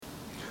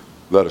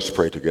Let us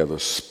pray together.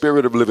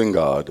 Spirit of living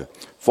God,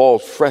 fall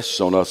fresh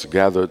on us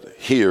gathered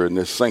here in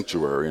this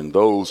sanctuary and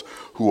those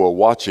who are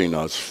watching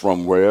us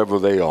from wherever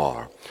they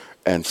are.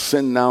 And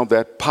send now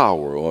that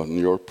power on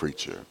your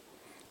preacher.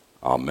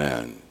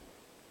 Amen.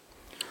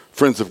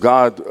 Friends of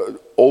God,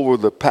 over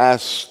the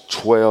past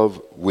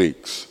 12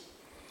 weeks,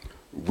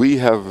 we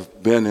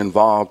have been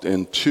involved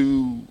in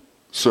two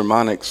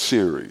sermonic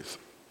series.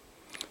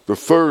 The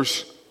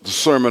first, the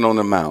Sermon on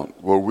the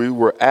Mount, where we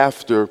were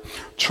after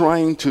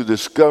trying to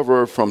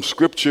discover from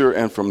Scripture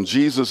and from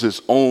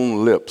Jesus'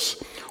 own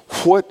lips,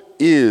 what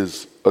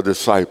is a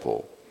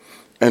disciple?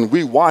 And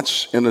we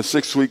watched in a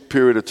 6-week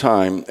period of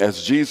time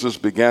as Jesus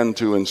began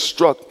to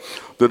instruct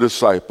the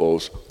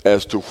disciples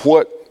as to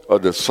what a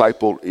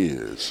disciple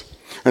is.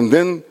 And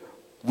then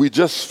we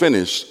just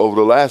finished over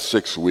the last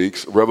 6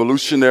 weeks,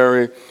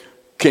 Revolutionary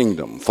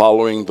Kingdom,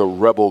 following the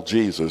rebel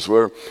Jesus,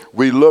 where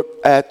we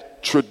looked at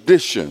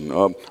tradition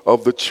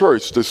of the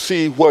church to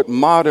see what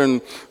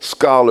modern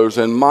scholars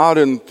and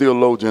modern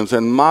theologians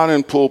and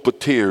modern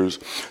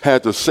pulpiteers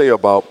had to say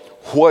about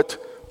what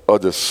a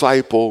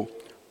disciple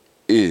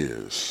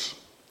is.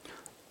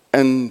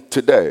 And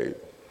today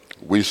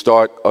we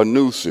start a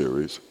new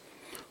series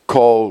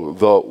called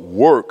The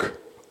Work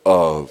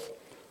of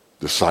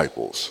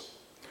Disciples.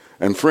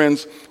 And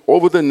friends,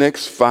 over the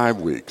next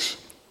 5 weeks,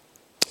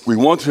 we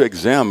want to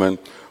examine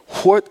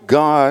what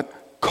God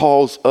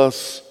calls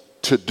us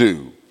to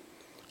do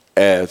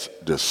as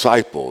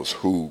disciples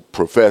who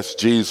profess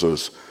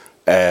Jesus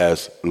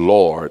as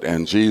Lord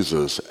and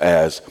Jesus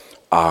as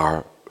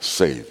our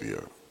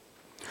Savior.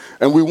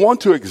 And we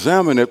want to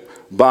examine it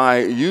by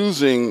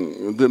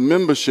using the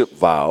membership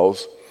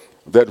vows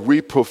that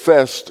we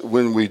professed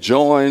when we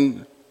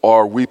joined,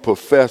 or we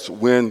profess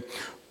when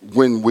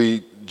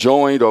we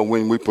joined, or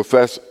when we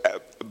profess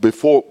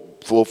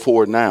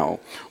before now,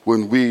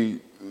 when we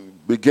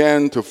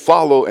began to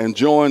follow and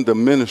join the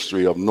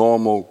ministry of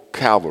Normal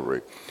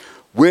Calvary.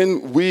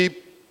 When we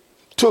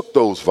took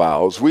those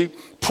vows, we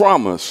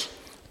promised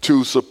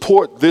to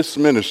support this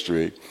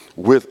ministry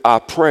with our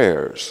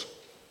prayers,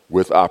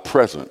 with our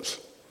presence,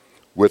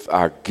 with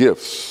our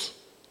gifts,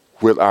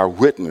 with our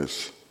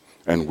witness,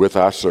 and with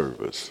our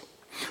service.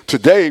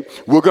 Today,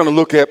 we're going to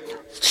look at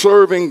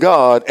serving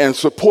God and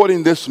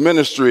supporting this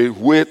ministry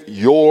with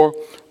your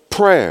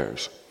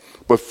prayers.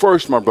 But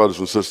first, my brothers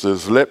and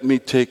sisters, let me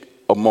take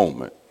a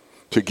moment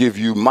to give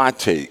you my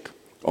take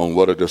on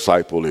what a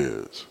disciple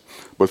is.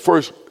 But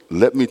first,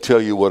 let me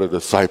tell you what a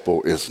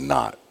disciple is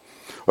not.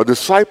 A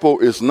disciple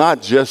is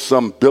not just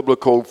some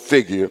biblical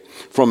figure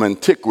from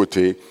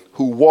antiquity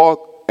who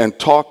walked and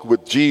talked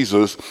with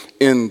Jesus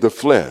in the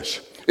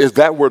flesh. If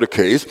that were the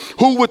case,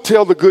 who would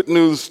tell the good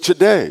news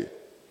today?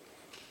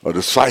 A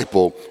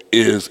disciple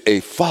is a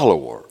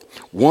follower,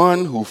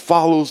 one who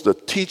follows the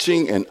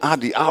teaching and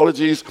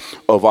ideologies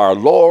of our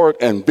Lord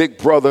and big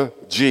brother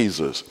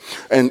Jesus.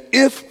 And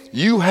if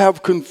you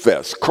have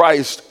confessed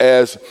Christ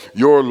as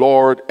your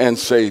Lord and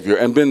Savior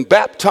and been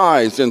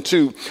baptized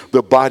into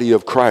the body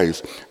of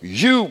Christ,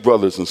 you,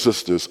 brothers and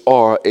sisters,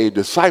 are a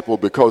disciple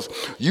because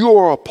you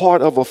are a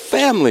part of a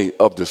family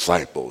of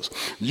disciples.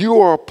 You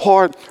are a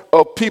part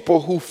of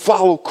people who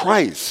follow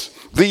Christ,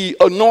 the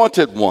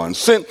anointed one,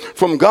 sent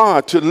from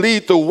God to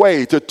lead the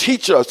way, to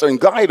teach us and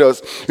guide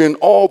us in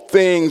all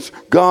things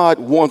God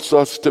wants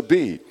us to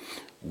be.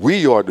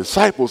 We are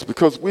disciples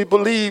because we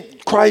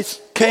believe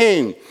Christ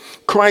came,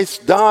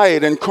 Christ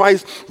died, and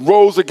Christ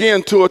rose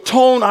again to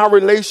atone our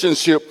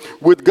relationship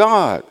with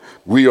God.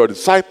 We are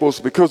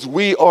disciples because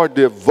we are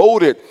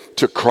devoted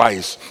to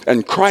Christ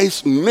and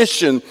Christ's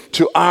mission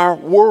to our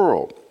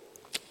world.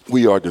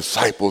 We are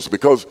disciples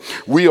because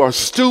we are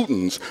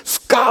students,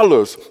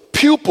 scholars,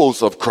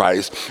 pupils of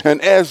Christ.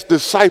 And as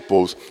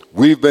disciples,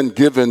 we've been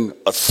given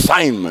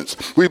assignments.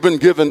 We've been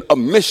given a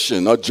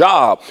mission, a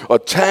job, a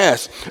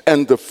task.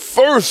 And the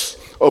first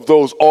of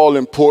those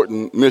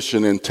all-important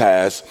mission and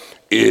tasks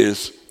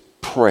is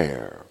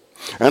prayer.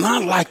 And I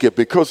like it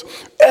because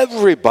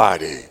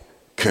everybody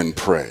can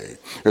pray.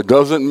 It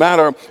doesn't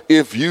matter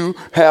if you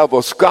have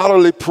a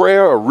scholarly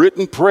prayer, a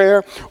written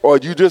prayer, or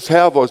you just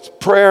have a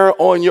prayer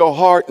on your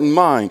heart and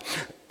mind.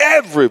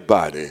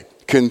 Everybody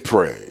can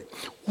pray.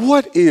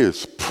 What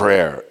is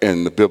prayer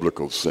in the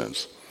biblical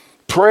sense?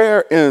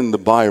 Prayer in the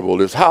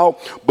Bible is how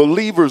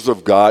believers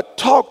of God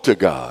talk to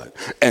God,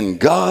 and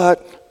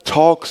God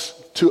talks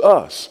to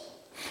us.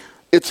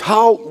 It's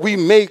how we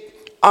make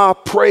our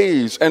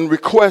praise and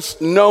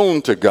requests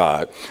known to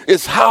God.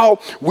 It's how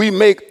we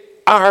make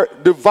our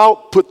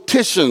devout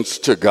petitions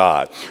to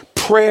God.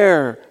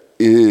 Prayer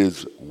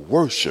is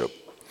worship.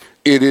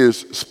 It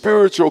is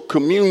spiritual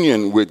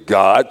communion with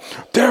God.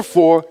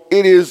 Therefore,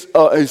 it is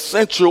an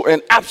essential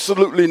and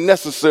absolutely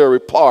necessary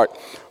part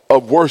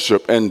of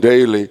worship and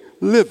daily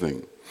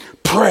living.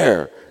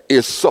 Prayer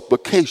is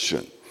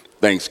supplication,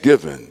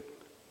 thanksgiving,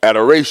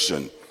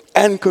 adoration,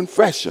 and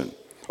confession.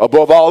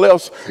 Above all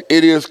else,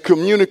 it is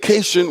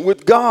communication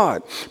with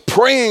God.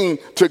 Praying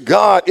to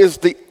God is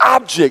the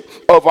object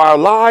of our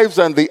lives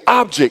and the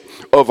object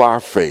of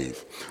our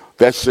faith.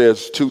 That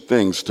says two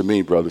things to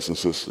me, brothers and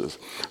sisters,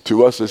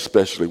 to us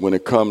especially when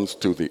it comes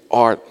to the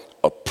art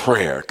of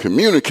prayer,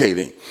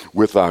 communicating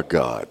with our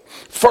God.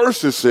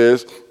 First, it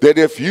says that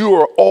if you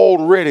are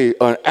already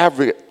an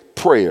avid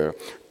prayer,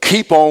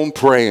 keep on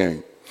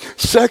praying.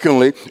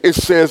 Secondly, it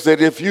says that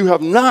if you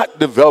have not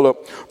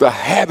developed the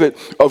habit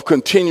of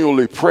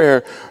continually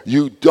prayer,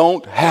 you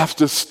don't have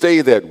to stay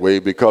that way,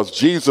 because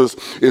Jesus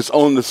is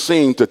on the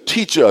scene to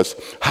teach us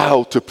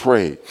how to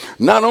pray.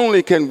 Not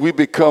only can we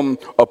become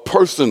a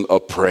person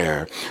of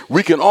prayer,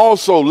 we can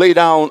also lay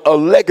down a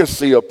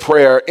legacy of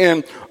prayer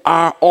in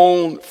our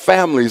own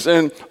families,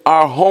 in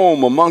our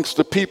home, amongst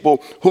the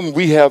people whom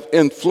we have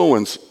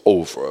influence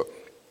over.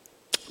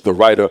 The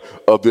writer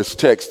of this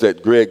text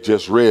that Greg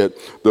just read,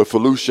 the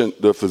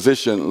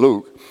physician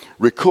Luke,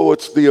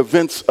 records the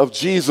events of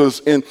Jesus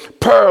in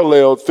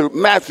parallel through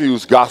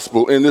Matthew's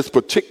gospel in this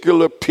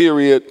particular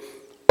period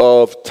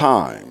of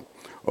time.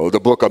 The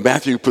book of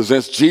Matthew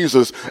presents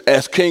Jesus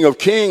as King of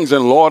Kings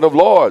and Lord of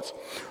Lords.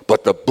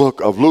 But the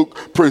book of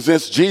Luke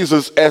presents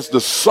Jesus as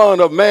the Son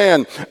of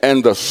Man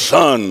and the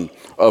Son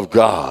of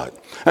God.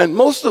 And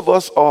most of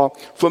us are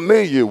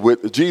familiar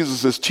with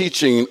Jesus'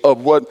 teaching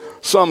of what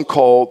some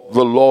call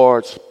the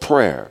Lord's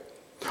Prayer.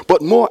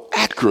 But more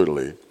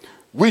accurately,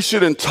 we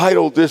should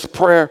entitle this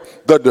prayer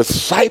the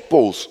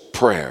disciples'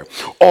 prayer,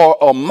 or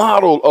a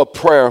model of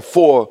prayer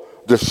for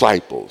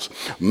disciples.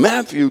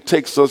 Matthew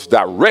takes us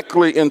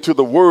directly into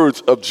the words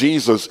of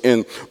Jesus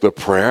in the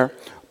prayer,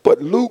 but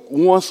Luke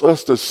wants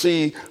us to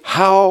see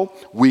how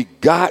we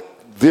got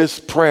this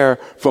prayer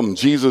from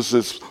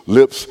Jesus'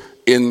 lips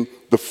in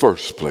the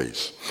first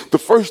place. The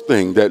first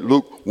thing that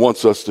Luke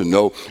wants us to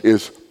know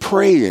is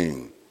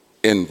praying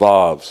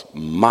involves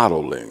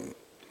modeling.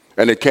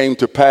 And it came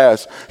to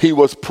pass, he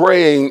was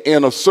praying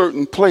in a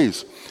certain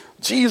place.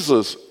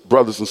 Jesus,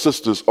 brothers and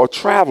sisters, are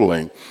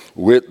traveling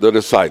with the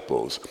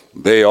disciples.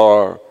 They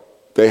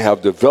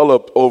have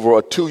developed over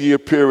a 2-year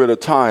period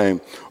of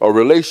time a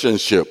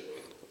relationship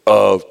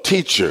of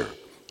teacher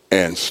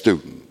and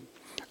student.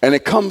 And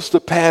it comes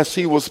to pass,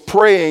 he was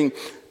praying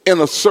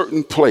in a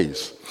certain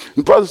place.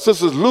 And brothers and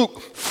sisters,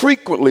 Luke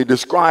frequently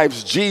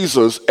describes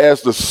Jesus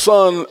as the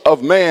Son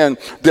of Man,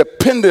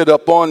 dependent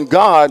upon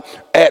God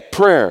at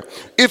prayer.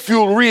 If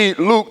you read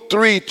Luke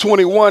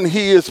 3:21,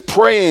 he is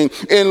praying.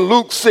 In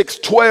Luke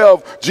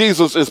 6:12,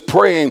 Jesus is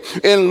praying.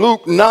 In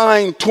Luke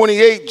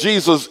 9:28,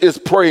 Jesus is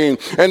praying.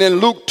 And in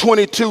Luke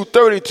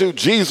 22:32,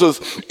 Jesus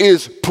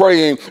is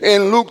praying.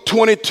 In Luke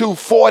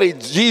 22:40,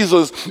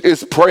 Jesus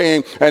is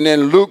praying. And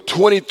in Luke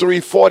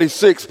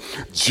 23:46,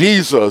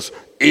 Jesus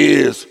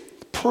is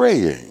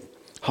praying.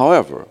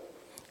 However,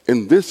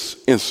 in this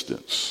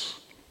instance,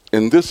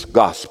 in this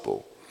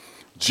gospel,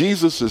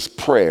 Jesus'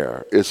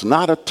 prayer is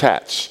not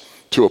attached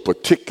to a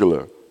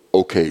particular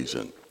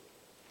occasion.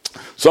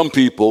 Some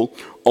people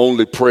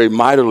only pray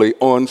mightily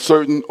on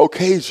certain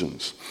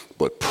occasions,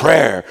 but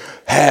prayer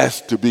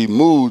has to be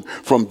moved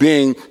from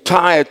being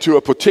tied to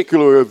a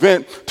particular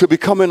event to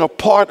becoming a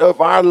part of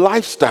our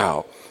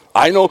lifestyle.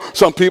 I know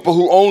some people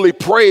who only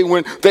pray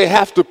when they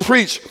have to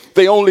preach.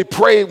 They only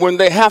pray when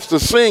they have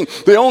to sing.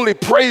 They only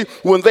pray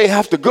when they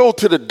have to go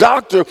to the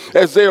doctor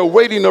as they are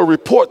waiting a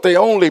report. They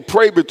only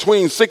pray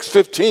between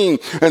 6:15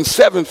 and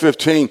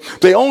 7:15.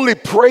 They only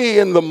pray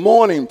in the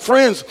morning.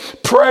 Friends,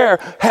 prayer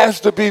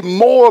has to be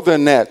more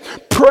than that.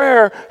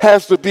 Prayer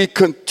has to be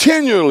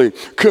continually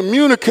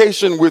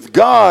communication with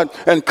God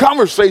and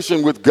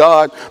conversation with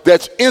God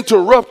that's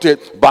interrupted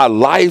by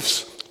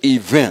life's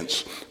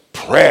events.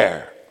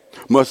 Prayer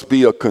must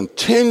be a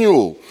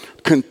continual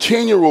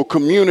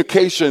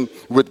communication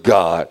with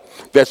God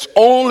that's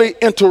only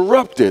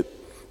interrupted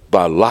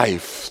by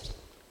life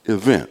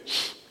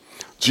events.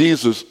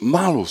 Jesus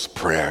models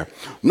prayer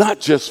not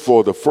just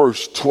for the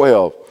first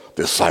 12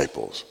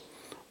 disciples,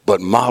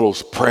 but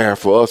models prayer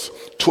for us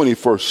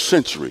 21st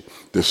century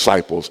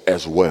disciples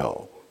as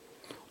well.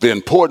 The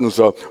importance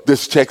of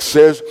this text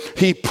says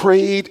he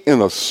prayed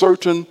in a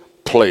certain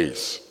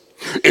place.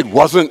 It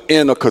wasn't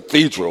in a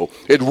cathedral.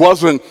 It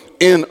wasn't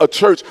in a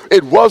church.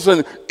 It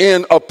wasn't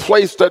in a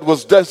place that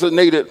was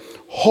designated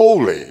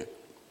holy.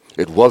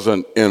 It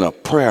wasn't in a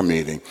prayer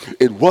meeting.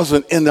 It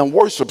wasn't in a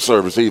worship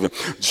service even.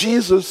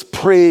 Jesus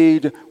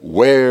prayed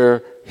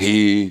where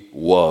he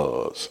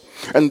was.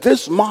 And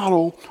this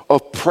model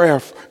of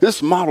prayer,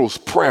 this models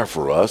prayer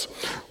for us.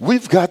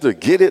 We've got to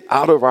get it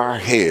out of our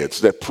heads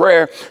that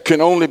prayer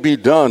can only be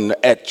done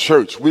at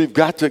church. We've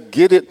got to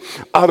get it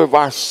out of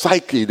our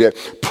psyche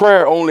that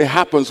prayer only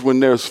happens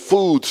when there's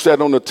food set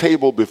on the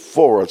table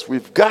before us.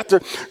 We've got to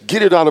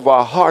get it out of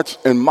our hearts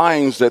and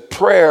minds that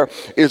prayer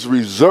is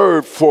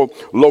reserved for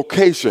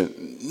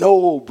location.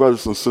 No,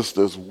 brothers and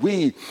sisters,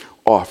 we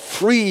are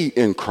free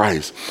in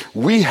Christ.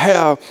 We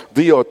have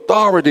the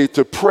authority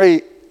to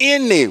pray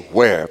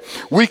anywhere.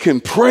 We can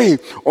pray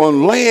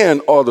on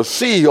land or the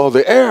sea or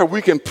the air.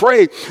 We can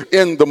pray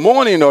in the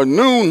morning or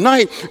noon,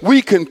 night.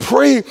 We can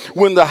pray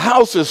when the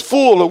house is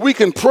full, or we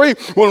can pray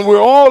when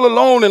we're all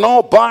alone and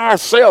all by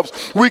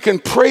ourselves. We can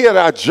pray at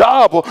our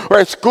job or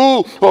at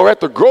school or at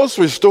the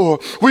grocery store.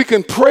 We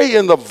can pray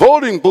in the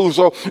voting booths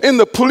or in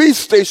the police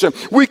station.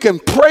 We can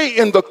pray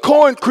in the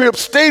Corn Crib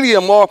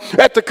Stadium or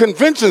at the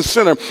convention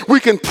center. We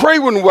can pray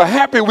when we're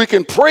happy. We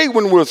can pray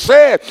when we're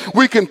sad.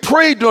 We can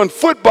pray during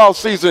football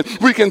season.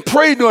 We can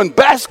pray during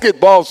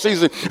basketball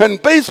season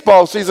and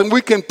baseball season.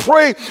 We can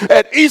pray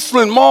at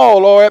Eastland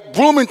Mall or at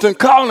Bloomington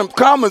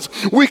Commons.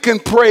 We can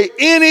pray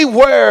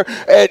anywhere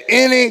at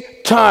any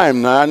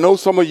time. Now, I know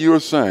some of you are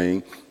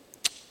saying,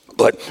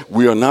 but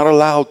we are not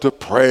allowed to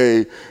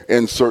pray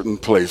in certain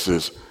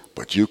places,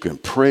 but you can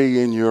pray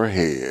in your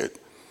head.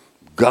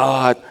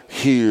 God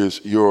hears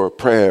your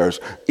prayers,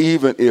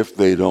 even if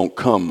they don't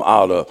come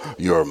out of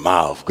your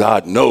mouth.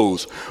 God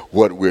knows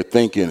what we're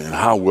thinking and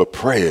how we're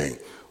praying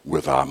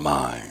with our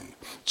mind.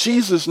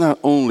 Jesus not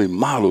only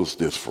models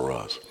this for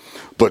us,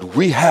 but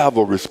we have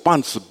a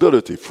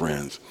responsibility,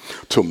 friends,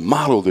 to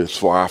model this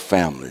for our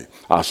family,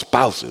 our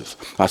spouses,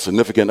 our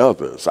significant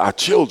others, our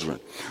children.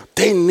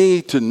 They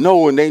need to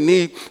know and they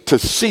need to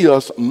see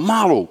us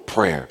model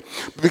prayer,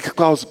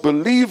 because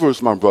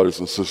believers, my brothers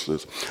and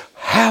sisters,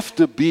 have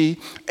to be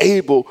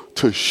able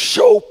to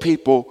show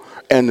people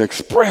and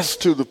express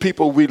to the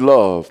people we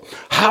love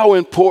how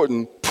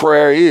important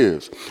prayer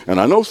is. And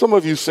I know some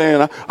of you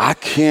saying, I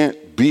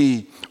can't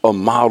be a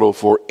model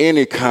for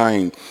any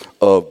kind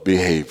of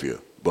behavior.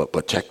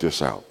 But check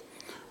this out.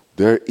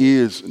 There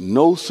is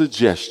no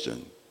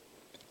suggestion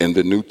in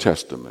the New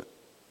Testament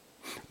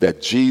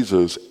that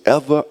Jesus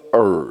ever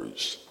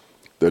urged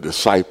the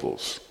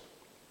disciples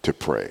to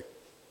pray.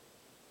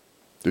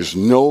 There's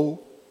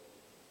no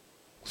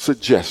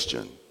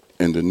suggestion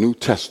in the New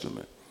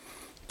Testament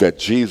that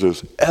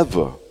Jesus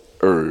ever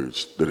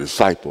urged the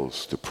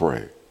disciples to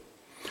pray.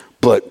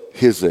 But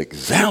his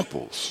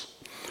examples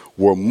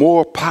were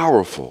more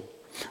powerful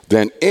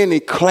than any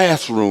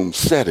classroom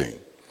setting.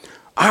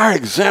 Our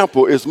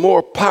example is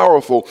more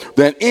powerful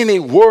than any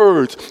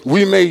words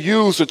we may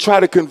use to try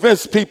to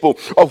convince people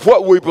of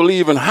what we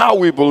believe and how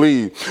we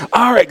believe.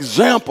 Our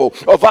example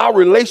of our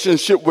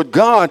relationship with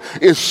God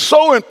is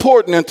so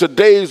important in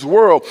today's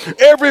world.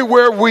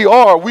 Everywhere we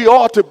are, we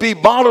ought to be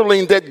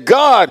modeling that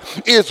God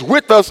is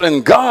with us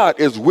and God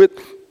is with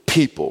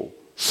people.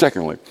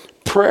 Secondly,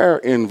 prayer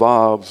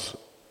involves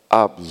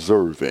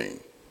observing.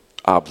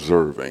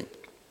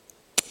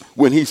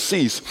 When he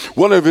ceased,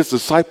 one of his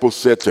disciples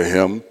said to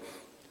him,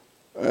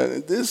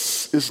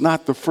 this is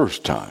not the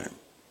first time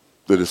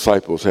the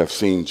disciples have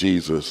seen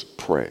Jesus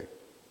pray.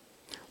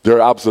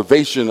 Their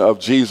observation of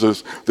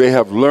Jesus, they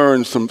have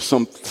learned some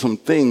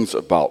things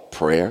about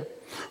prayer.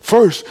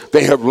 First,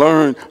 they have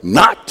learned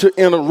not to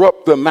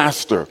interrupt the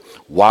master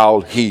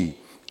while he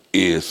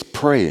is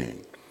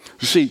praying.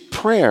 You see,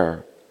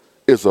 prayer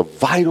is a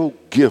vital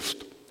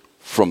gift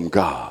from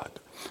God.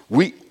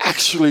 We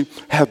actually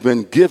have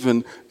been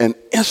given an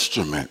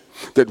instrument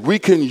that we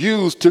can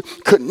use to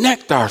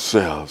connect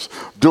ourselves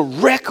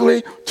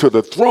directly to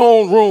the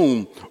throne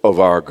room of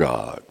our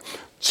God.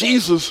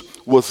 Jesus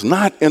was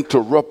not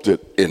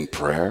interrupted in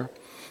prayer.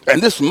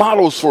 And this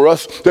models for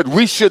us that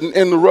we shouldn't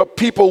interrupt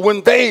people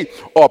when they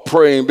are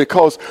praying,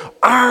 because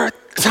our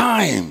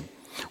time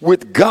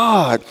with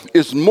God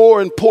is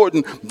more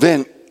important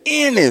than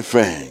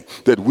anything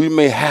that we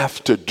may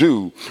have to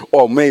do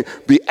or may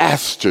be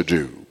asked to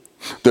do.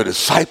 The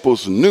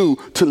disciples knew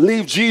to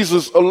leave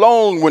Jesus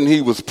alone when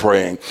he was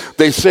praying.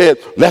 They said,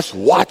 let's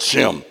watch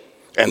him.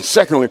 And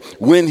secondly,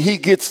 when he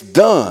gets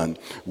done,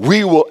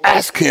 we will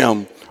ask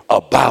him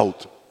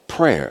about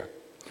prayer.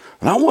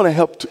 And I want to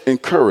help to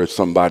encourage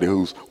somebody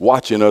who's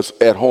watching us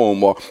at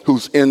home or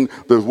who's in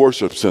the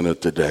worship center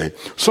today.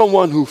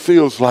 Someone who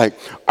feels like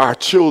our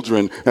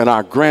children and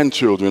our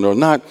grandchildren are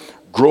not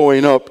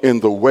growing up in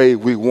the way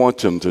we want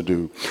them to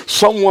do.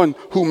 Someone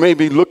who may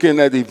be looking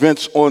at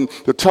events on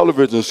the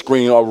television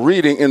screen or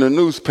reading in a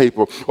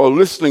newspaper or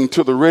listening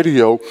to the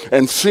radio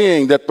and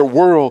seeing that the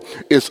world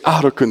is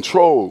out of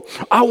control.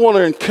 I want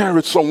to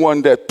encourage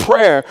someone that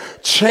prayer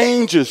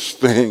changes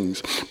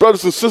things.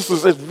 Brothers and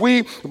sisters, if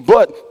we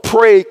but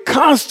pray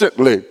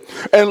constantly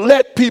and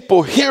let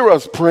people hear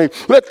us pray,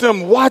 let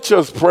them watch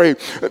us pray,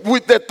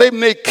 that they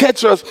may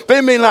catch us.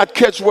 They may not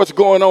catch what's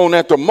going on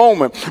at the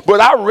moment, but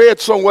I read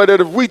somewhere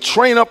that if we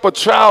train up a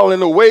child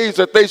in the ways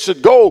that they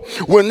should go,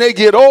 when they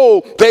get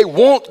old, they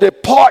won't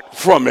depart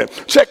from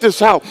it. Check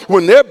this out.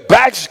 When their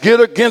backs get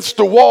against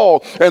the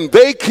wall and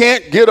they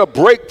can't get a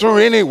breakthrough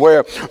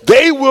anywhere,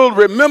 they will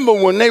remember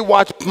when they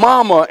watch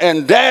mama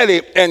and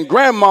daddy and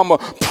grandmama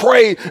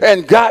pray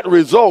and got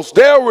results.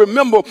 They'll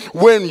remember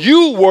when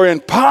you were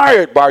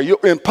empowered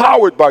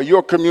by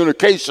your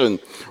communication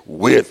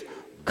with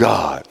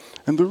God.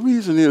 And the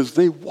reason is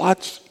they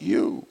watched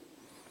you.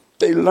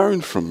 They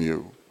learned from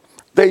you.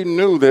 They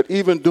knew that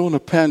even during a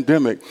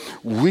pandemic,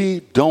 we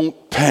don't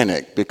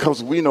panic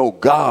because we know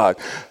God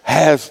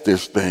has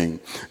this thing.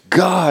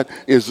 God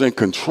is in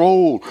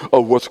control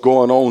of what's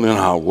going on in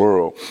our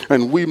world.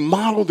 And we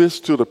model this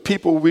to the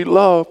people we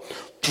love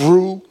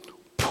through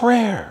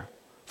prayer.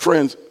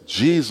 Friends,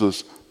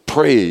 Jesus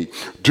prayed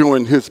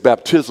during his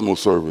baptismal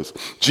service.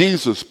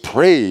 Jesus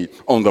prayed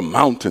on the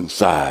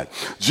mountainside.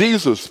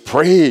 Jesus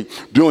prayed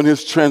during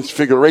his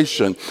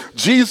transfiguration.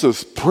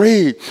 Jesus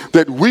prayed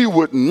that we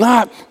would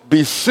not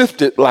be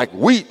sifted like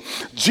wheat.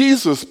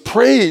 Jesus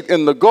prayed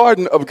in the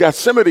Garden of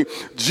Gethsemane.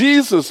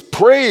 Jesus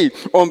prayed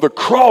on the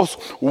cross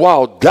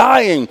while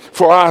dying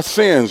for our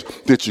sins.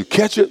 Did you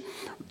catch it?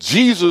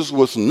 Jesus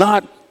was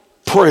not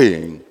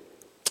praying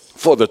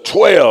for the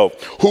 12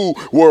 who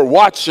were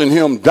watching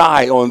him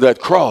die on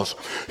that cross.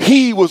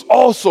 He was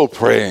also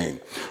praying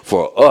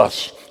for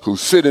us who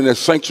sit in this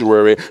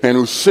sanctuary and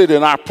who sit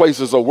in our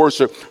places of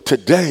worship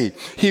today.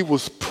 He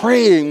was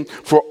praying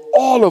for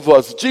all of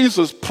us.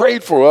 Jesus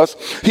prayed for us.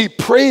 He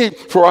prayed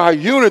for our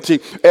unity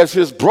as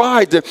his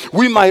bride, that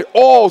we might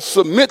all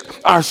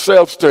submit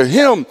ourselves to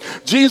him.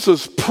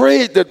 Jesus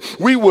prayed that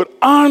we would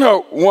honor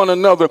one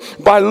another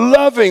by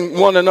loving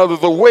one another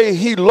the way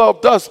he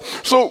loved us.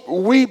 So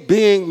we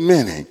being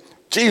many,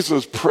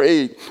 Jesus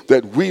prayed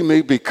that we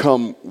may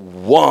become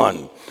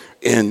one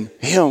in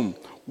him,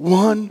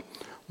 one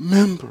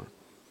member,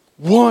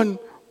 one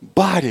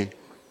body,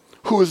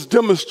 who is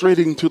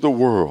demonstrating to the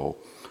world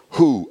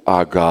who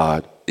our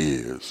God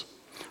is.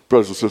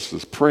 Brothers and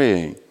sisters,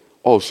 praying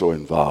also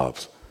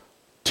involves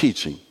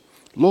teaching.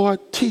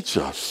 Lord, teach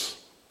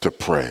us to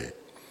pray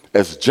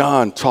as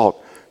John taught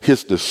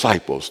his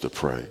disciples to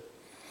pray.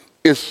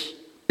 It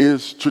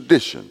is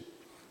tradition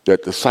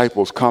that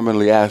disciples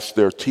commonly ask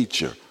their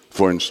teacher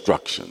for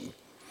instruction.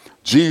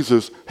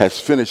 Jesus has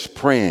finished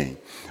praying,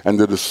 and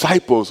the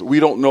disciples,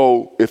 we don't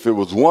know if it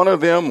was one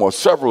of them or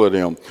several of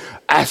them,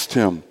 asked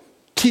him,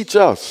 teach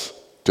us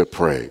to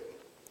pray.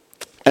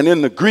 And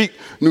in the Greek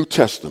New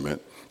Testament,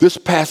 this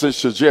passage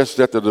suggests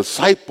that the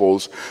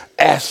disciples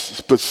asked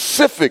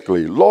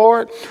specifically,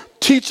 Lord,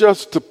 teach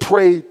us to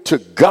pray to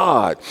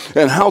God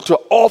and how to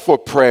offer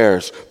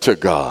prayers to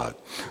God.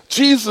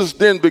 Jesus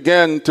then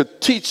began to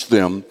teach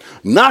them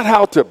not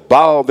how to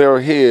bow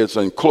their heads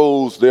and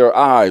close their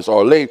eyes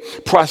or lay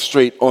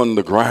prostrate on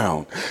the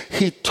ground.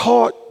 He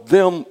taught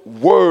them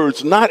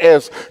words not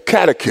as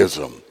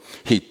catechism.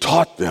 He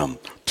taught them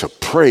to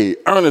pray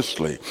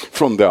earnestly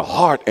from their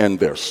heart and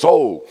their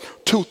soul.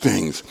 Two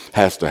things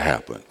has to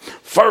happen.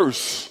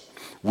 First,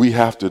 we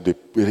have to be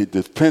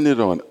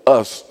dependent on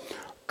us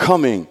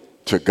coming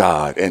to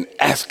God and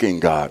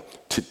asking God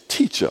to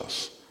teach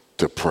us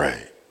to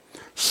pray.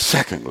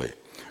 Secondly,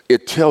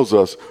 it tells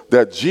us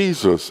that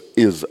Jesus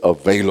is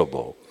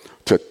available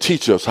to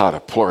teach us how to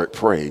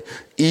pray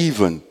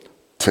even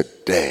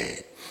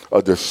today.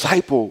 A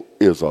disciple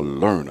is a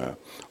learner.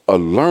 A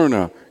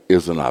learner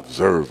is an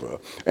observer,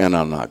 and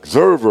an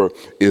observer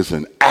is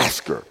an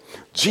asker.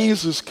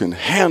 Jesus can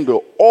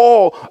handle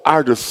all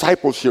our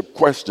discipleship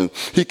questions.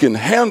 He can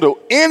handle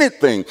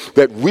anything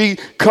that we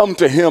come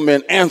to him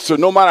and answer,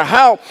 no matter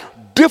how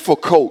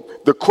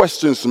difficult the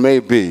questions may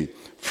be.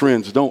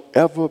 Friends, don't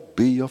ever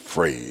be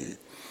afraid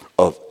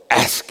of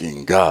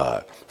asking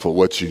God for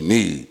what you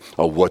need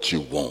or what you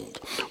want.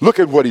 Look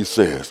at what he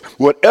says.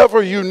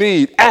 Whatever you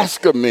need,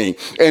 ask of me,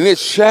 and it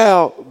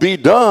shall be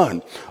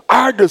done.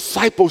 Our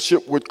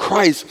discipleship with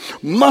Christ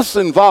must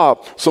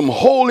involve some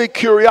holy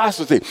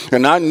curiosity.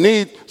 And I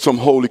need some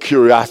holy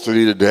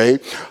curiosity today.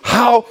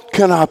 How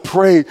can I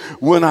pray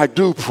when I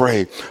do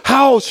pray?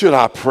 How should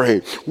I pray?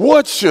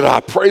 What should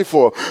I pray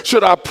for?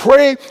 Should I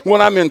pray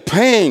when I'm in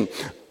pain?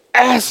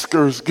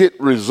 Askers get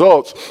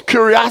results.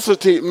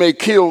 Curiosity may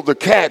kill the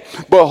cat,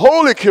 but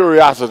holy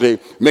curiosity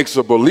makes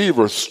a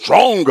believer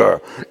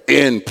stronger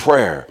in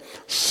prayer.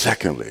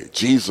 Secondly,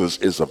 Jesus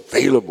is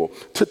available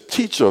to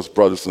teach us,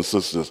 brothers and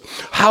sisters,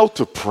 how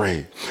to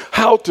pray,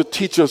 how to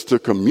teach us to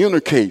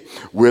communicate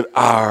with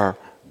our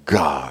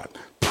God.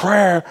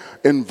 Prayer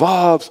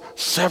involves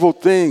several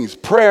things.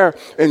 Prayer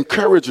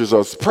encourages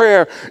us.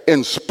 Prayer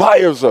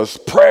inspires us.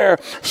 Prayer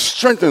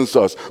strengthens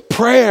us.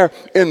 Prayer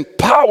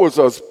empowers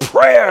us.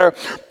 Prayer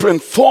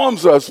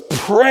informs us.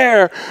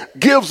 Prayer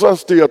gives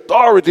us the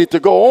authority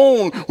to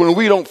go on when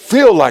we don't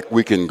feel like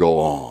we can go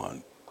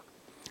on.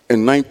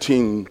 In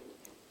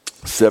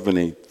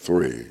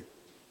 1973,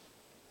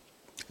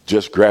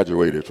 just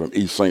graduated from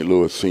East St.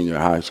 Louis Senior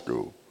High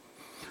School,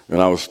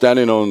 and I was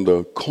standing on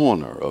the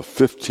corner of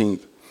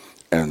 15th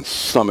and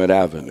Summit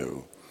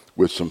Avenue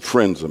with some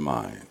friends of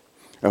mine.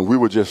 And we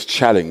were just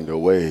chatting the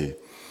way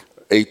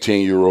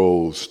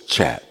 18-year-olds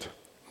chat.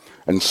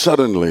 And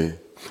suddenly,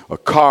 a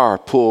car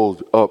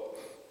pulled up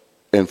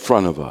in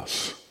front of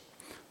us.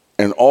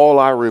 And all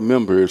I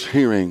remember is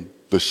hearing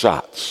the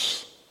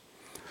shots.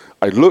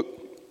 I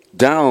looked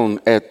down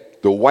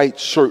at the white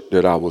shirt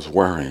that I was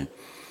wearing,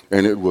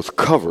 and it was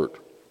covered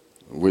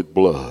with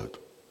blood.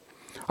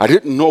 I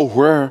didn't know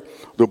where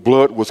the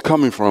blood was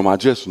coming from. I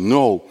just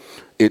know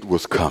it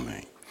was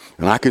coming.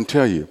 And I can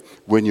tell you,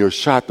 when you're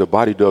shot, the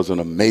body does an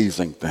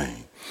amazing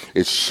thing.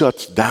 It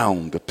shuts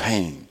down the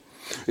pain.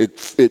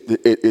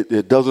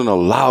 It doesn't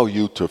allow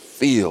you to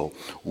feel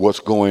what's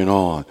going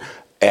on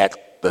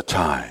at the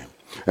time.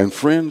 And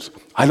friends,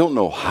 I don't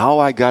know how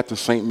I got to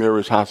St.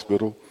 Mary's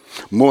Hospital.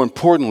 More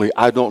importantly,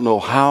 I don't know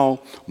how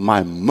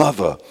my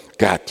mother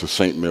got to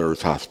St.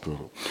 Mary's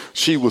Hospital.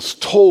 She was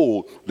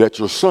told that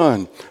your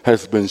son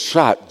has been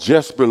shot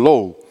just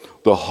below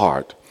the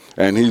heart,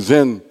 and he's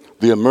in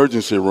the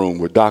emergency room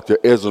with Dr.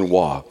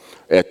 Ezenwa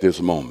at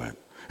this moment.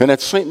 And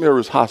at St.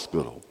 Mary's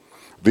Hospital,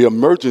 the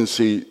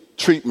emergency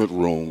treatment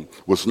room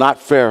was not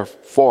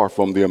far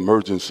from the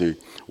emergency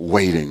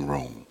waiting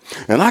room.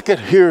 And I could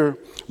hear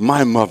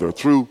my mother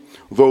through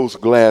those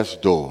glass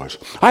doors.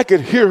 I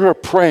could hear her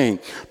praying,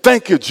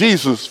 "Thank you,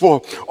 Jesus,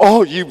 for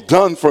all you've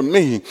done for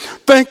me.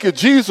 Thank you,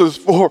 Jesus,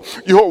 for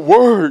your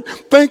word.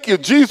 Thank you,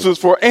 Jesus,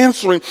 for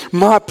answering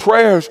my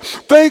prayers.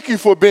 Thank you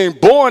for being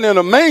born in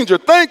a manger.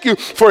 Thank you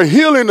for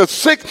healing the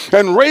sick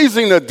and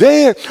raising the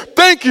dead.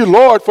 Thank you,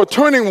 Lord, for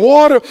turning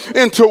water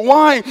into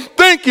wine.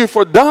 Thank you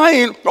for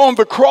dying on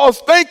the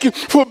cross. Thank you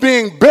for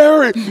being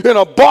buried in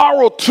a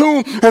borrowed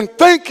tomb. And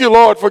thank you,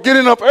 Lord, for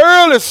getting up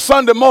early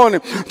Sunday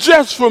morning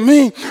just for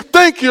me.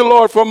 Thank you,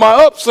 Lord, for my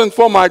ups and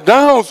for my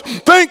downs.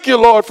 Thank you,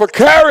 Lord, for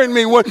carrying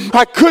me when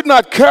I could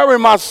not carry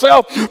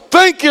myself.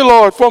 Thank you,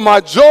 Lord, for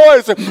my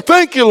joys. And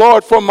thank you,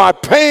 Lord, for my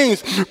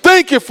pains.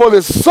 Thank you for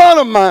this son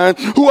of mine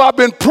who I've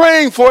been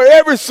praying for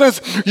ever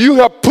since you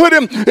have put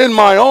him in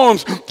my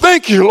arms.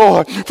 Thank you,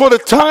 Lord, for the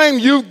time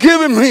you've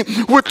given me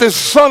with this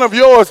son of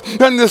yours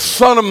and this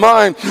son of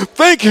mine.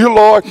 Thank you,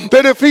 Lord,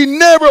 that if he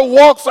never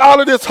walks out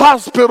of this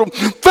hospital,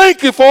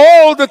 thank you for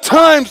all the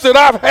times that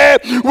I've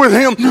had with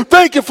him.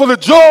 Thank you for the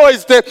joy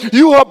that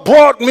you have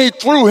brought me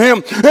through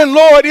him. And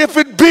Lord, if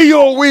it be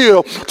your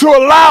will to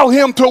allow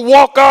him to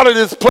walk out of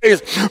this place,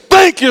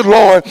 thank you,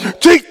 Lord.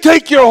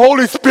 Take your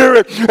Holy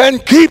Spirit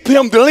and keep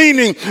him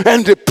leaning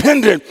and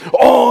dependent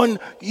on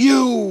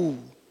you.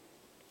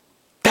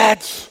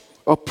 That's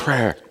a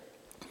prayer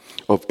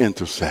of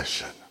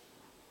intercession.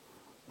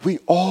 We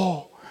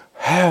all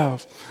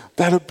have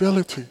that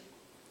ability.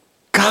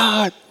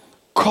 God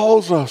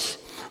calls us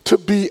to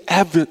be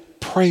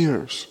avid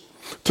prayers,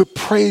 to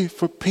pray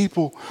for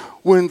people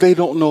when they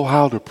don't know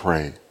how to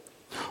pray.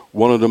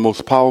 One of the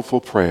most powerful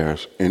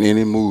prayers in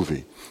any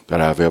movie that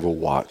I've ever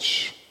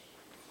watched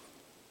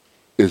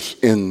is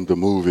in the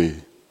movie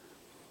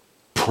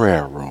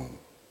Prayer Room.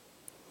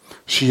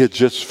 She had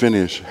just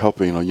finished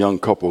helping a young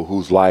couple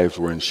whose lives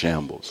were in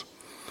shambles.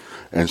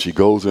 And she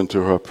goes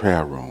into her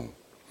prayer room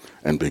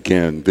and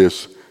began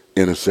this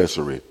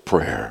intercessory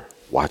prayer.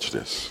 Watch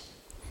this.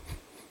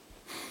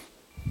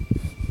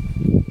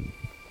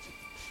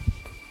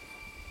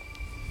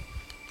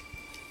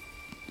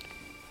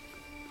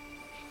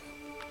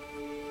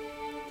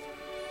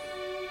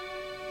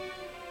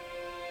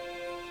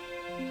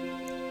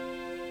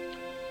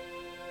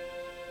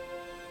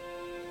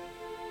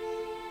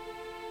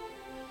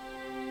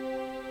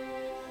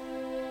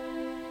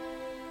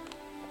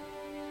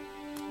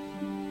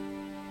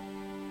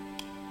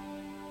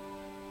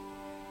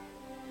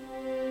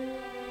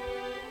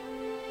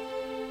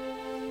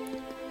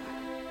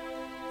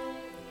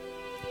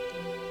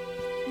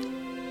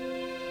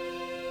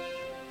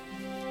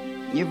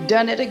 You've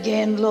done it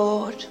again,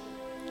 Lord.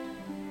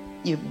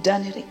 You've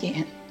done it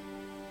again.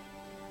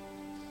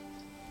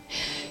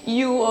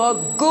 You are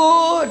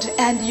good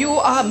and you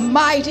are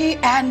mighty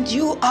and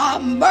you are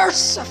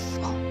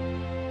merciful.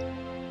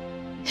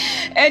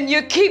 And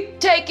you keep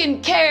taking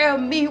care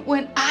of me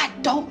when I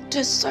don't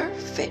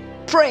deserve it.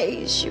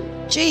 Praise you,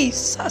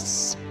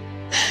 Jesus.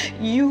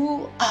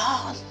 You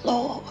are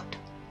Lord.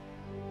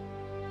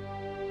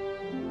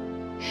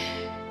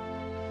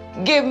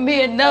 Give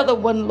me another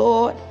one,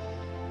 Lord.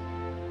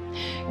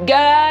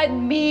 Guide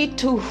me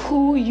to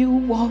who you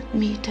want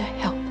me to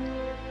help.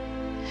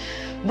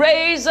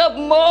 Raise up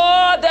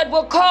more that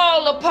will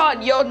call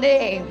upon your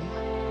name.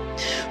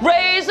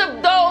 Raise up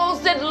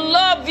those that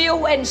love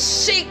you and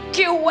seek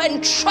you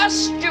and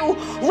trust you.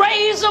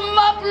 Raise them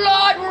up,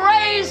 Lord,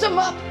 raise them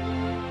up.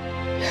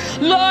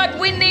 Lord,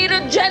 we need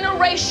a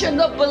generation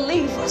of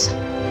believers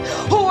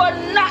who are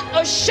not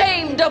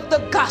ashamed of the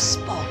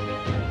gospel.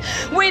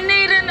 We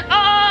need an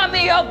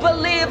army of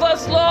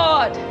believers,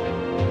 Lord,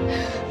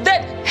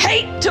 that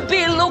hate to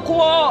be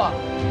lukewarm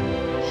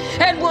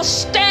and will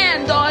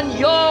stand on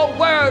your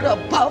word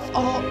above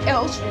all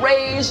else.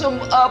 Raise them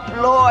up,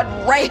 Lord,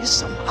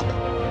 raise them up.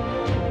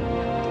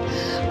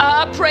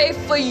 I pray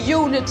for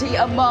unity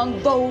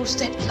among those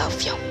that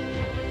love you.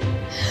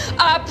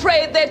 I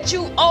pray that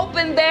you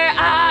open their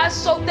eyes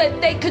so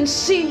that they can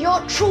see your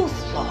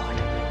truth, Lord.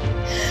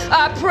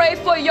 I pray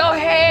for your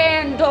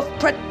hand of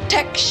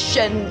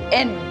protection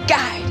and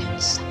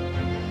guidance.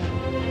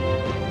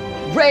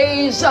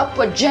 Raise up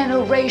a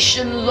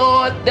generation,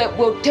 Lord, that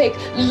will take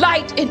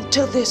light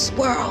into this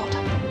world,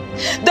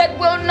 that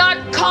will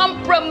not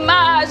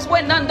compromise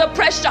when under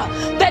pressure,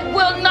 that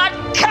will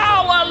not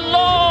cower,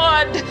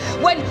 Lord,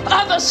 when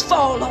others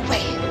fall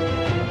away.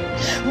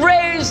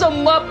 Raise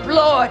them up,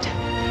 Lord,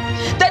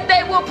 that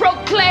they will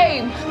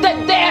proclaim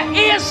that there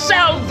is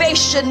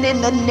salvation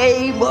in the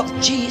name of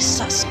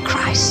Jesus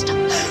Christ.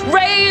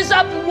 Raise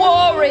up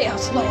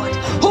warriors, Lord,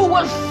 who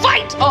will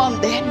fight on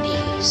their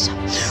knees,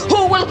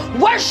 who will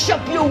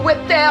worship you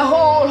with their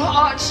whole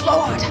hearts,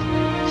 Lord.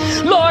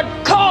 Lord,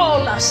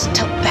 call us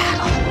to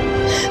battle,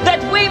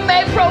 that we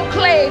may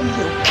proclaim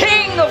you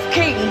King of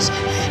kings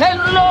and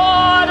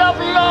Lord of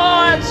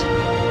lords.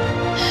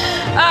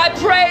 I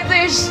pray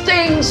these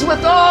things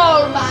with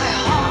all my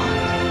heart.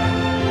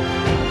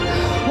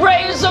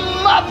 Raise them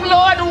up,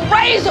 Lord,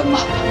 raise them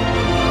up.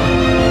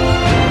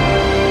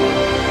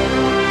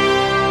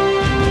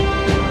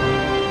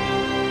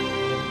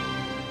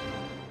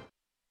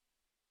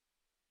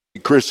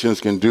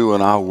 Christians can do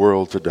in our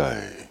world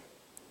today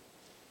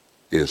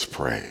is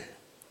pray.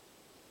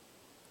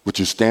 Would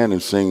you stand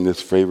and sing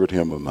this favorite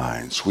hymn of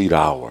mine, Sweet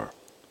Hour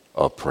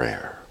of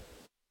Prayer?